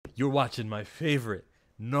You're watching my favorite,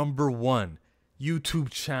 #1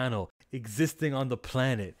 YouTube channel existing on the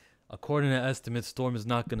planet. According to estimates, Storm is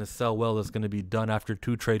not going to sell well. It's going to be done after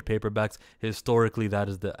 2 trade paperbacks. Historically, that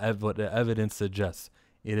is what the evidence suggests.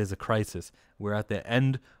 It is a crisis. We're at the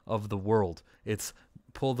end of the world. It's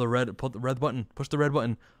push the red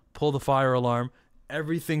button, pull the fire alarm.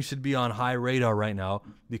 Everything should be on high radar right now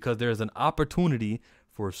because there's an opportunity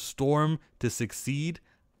for Storm to succeed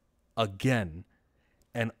again.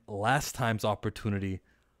 And last time's opportunity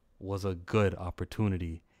was a good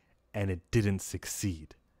opportunity, and it didn't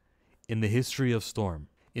succeed. In the history of Storm,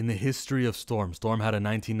 Storm had a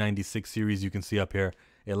 1996 series you can see up here.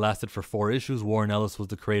 It lasted for 4 issues. Warren Ellis was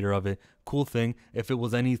the creator of it. Cool thing. If it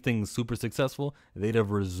was anything super successful, they'd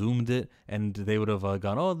have resumed it and they would have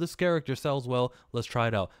gone, oh, this character sells well. Let's try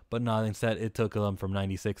it out. But no, instead, it took them from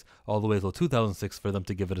 96 all the way till 2006 for them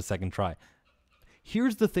to give it a second try.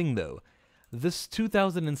 Here's the thing, though. This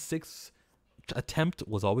 2006 attempt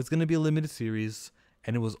was always going to be a limited series.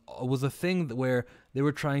 And it was a thing where they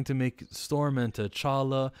were trying to make Storm and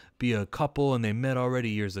T'Challa be a couple, and they met already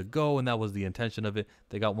years ago, and that was the intention of it.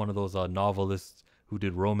 They got one of those novelists who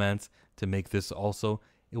did romance to make this also.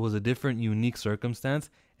 It was a different, unique circumstance,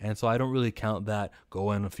 and so I don't really count that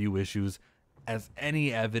going a few issues as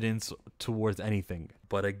any evidence towards anything.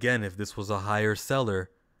 But again, if this was a higher seller,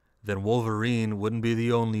 then Wolverine wouldn't be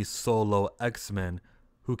the only solo X-Men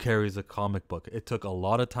who carries a comic book. It took a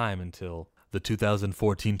lot of time until the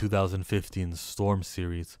 2014-2015 Storm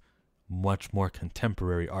series, much more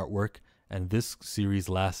contemporary artwork, and this series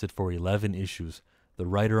lasted for 11 issues. The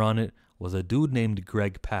writer on it was a dude named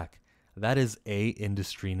Greg Pak. That is a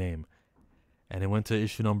industry name. And it went to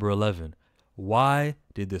issue number 11. Why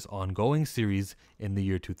did this ongoing series in the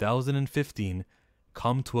year 2015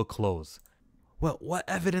 come to a close? Well, what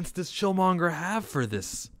evidence does Killmonger have for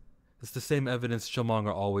this? It's the same evidence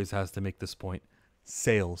Killmonger always has to make this point.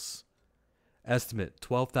 Sales. Estimate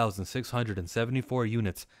 12,674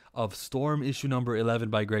 units of Storm issue number 11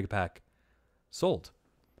 by Greg Pak. Sold.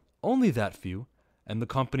 Only that few, and the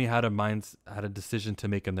company had a decision to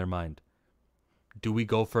make in their mind. Do we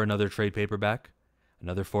go for another trade paperback?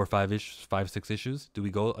 Another 5-6 issues? Do we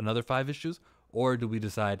go another 5 issues? Or do we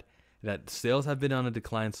decide that sales have been on a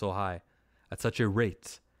decline so high, at such a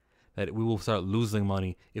rate, that we will start losing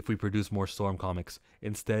money if we produce more Storm comics?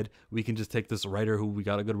 Instead, we can just take this writer who we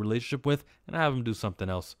got a good relationship with and have him do something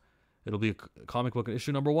else. It'll be a comic book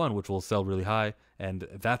issue number 1, which will sell really high, and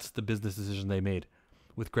that's the business decision they made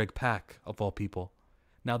with Greg Pak, of all people.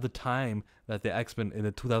 Now, the time that the X-Men, in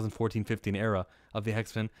the 2014-15 era of the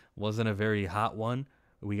X-Men, wasn't a very hot one.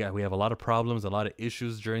 We have a lot of problems, a lot of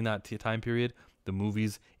issues during that time period. The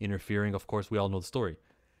movies interfering, of course, we all know the story.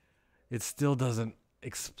 It still doesn't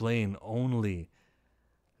explain only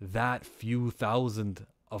that few thousand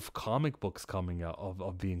of comic books coming out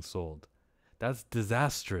of being sold. That's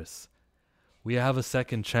disastrous. We have a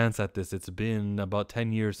second chance at this. It's been about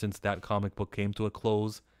 10 years since that comic book came to a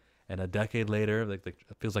close, and a decade later, it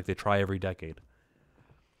feels like they try every decade.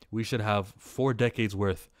 We should have 4 decades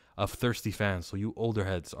worth of thirsty fans, so you older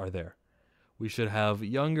heads are there. We should have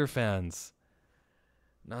younger fans.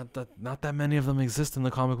 Not that many of them exist in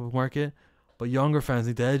the comic book market, but younger fans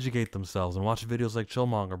need to educate themselves and watch videos like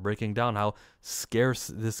Killmonger breaking down how scarce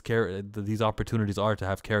these opportunities are to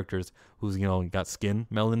have characters who's got skin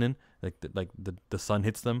melanin, like the sun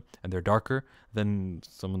hits them and they're darker than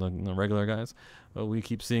some of the regular guys we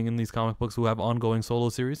keep seeing in these comic books who have ongoing solo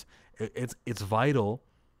series. It's vital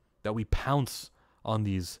that we pounce on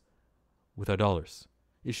these with our dollars.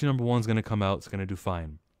 Issue number 1 is going to come out. It's going to do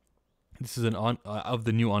fine. This is of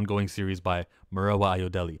the new ongoing series by Murewa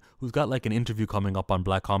Ayodele, who's got like an interview coming up on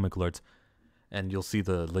Black Comic Alerts, and you'll see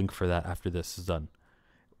the link for that after this is done.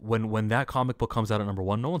 When that comic book comes out at number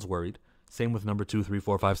 1, no one's worried. Same with number 2, 3,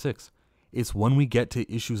 4, 5, 6. It's when we get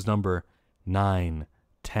to issues number 9,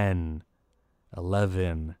 10,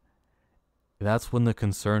 11, that's when the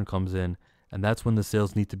concern comes in, and that's when the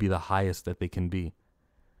sales need to be the highest that they can be.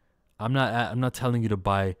 I'm not telling you to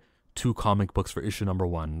buy 2 comic books for issue number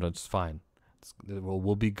 1. That's fine.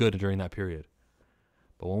 We'll be good during that period.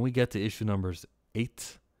 But when we get to issue numbers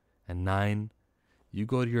 8 and 9, you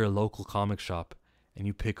go to your local comic shop and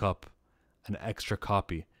you pick up an extra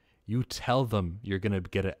copy. You tell them you're going to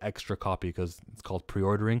get an extra copy because it's called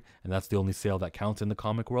pre-ordering, and that's the only sale that counts in the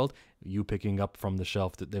comic world. You picking up from the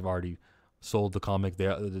shelf that they've already sold the comic.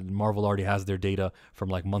 Marvel already has their data from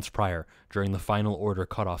like months prior during the final order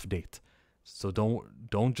cutoff date. So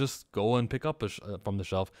don't just go and pick up from the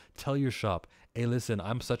shelf. Tell your shop, hey, listen,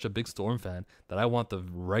 I'm such a big Storm fan that I want the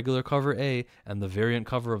regular cover A and the variant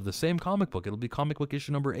cover of the same comic book. It'll be comic book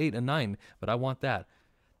issue number 8 and 9, but I want that.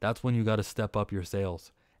 That's when you got to step up your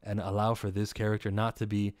sales and allow for this character not to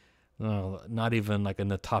be not even like in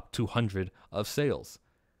the top 200 of sales.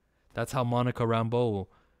 That's how Monica Rambeau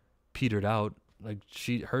petered out. Like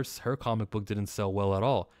her comic book didn't sell well at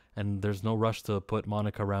all, and there's no rush to put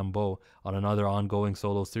Monica Rambeau on another ongoing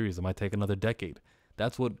solo series. It might take another decade.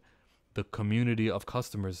 That's what the community of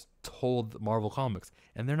customers told Marvel Comics,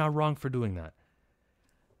 and they're not wrong for doing that.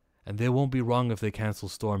 And they won't be wrong if they cancel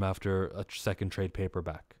Storm after a second trade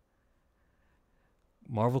paperback.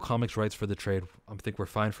 Marvel Comics writes for the trade. I think we're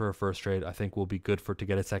fine for a first trade. I think we'll be good to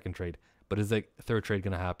get a second trade. But is a third trade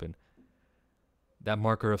going to happen? That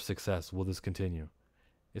marker of success, will this continue?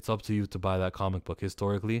 It's up to you to buy that comic book.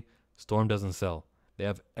 Historically, Storm doesn't sell. They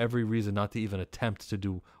have every reason not to even attempt to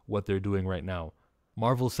do what they're doing right now.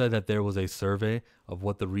 Marvel said that there was a survey of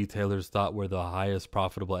what the retailers thought were the highest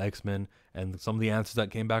profitable X-Men, and some of the answers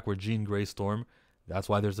that came back were Jean Grey Storm. That's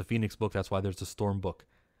why there's a Phoenix book. That's why there's a Storm book.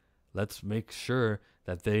 Let's make sure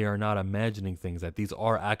that they are not imagining things, that these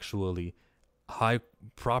are actually high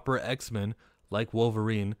proper X-Men like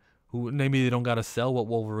Wolverine, who maybe they don't got to sell what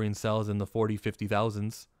Wolverine sells in the 40,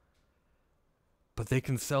 50,000s. But they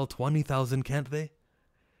can sell 20,000, can't they?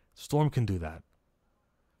 Storm can do that.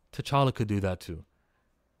 T'Challa could do that too.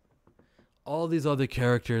 All these other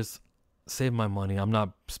characters, save my money. I'm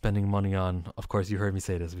not spending money on, of course you heard me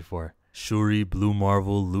say this before, Shuri, Blue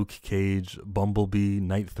Marvel, Luke Cage, Bumblebee,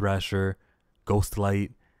 Night Thrasher,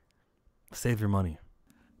 Ghostlight. Save your money.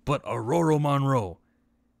 But Aurora Monroe,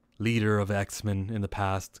 leader of X-Men in the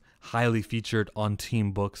past, highly featured on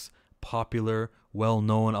team books, popular,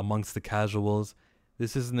 well-known amongst the casuals.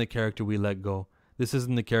 This isn't the character we let go. This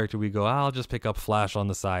isn't the character we go, I'll just pick up Flash on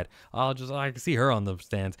the side. I can see her on the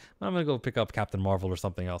stands. I'm going to go pick up Captain Marvel or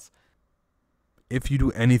something else. If you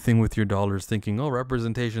do anything with your dollars thinking,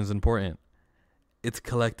 representation is important, it's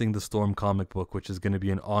collecting the Storm comic book, which is going to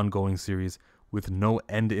be an ongoing series with no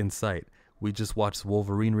end in sight. We just watched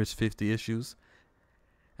Wolverine reach 50 issues.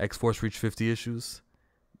 X-Force reach 50 issues.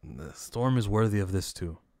 The Storm is worthy of this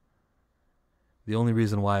too. The only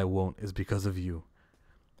reason why it won't is because of you.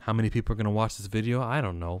 How many people are going to watch this video? I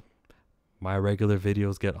don't know. My regular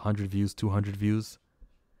videos get 100 views, 200 views.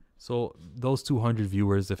 So those 200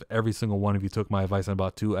 viewers, if every single one of you took my advice on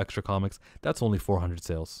about 2 extra comics, that's only 400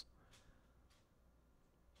 sales.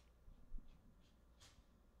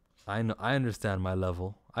 I know, I understand my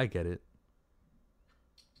level. I get it.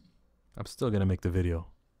 I'm still going to make the video.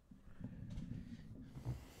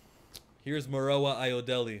 Here's Maroa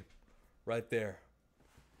Ayodele right there.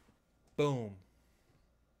 Boom.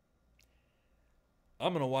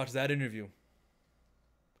 I'm going to watch that interview.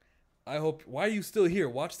 I hope. Why are you still here?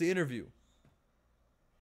 Watch the interview.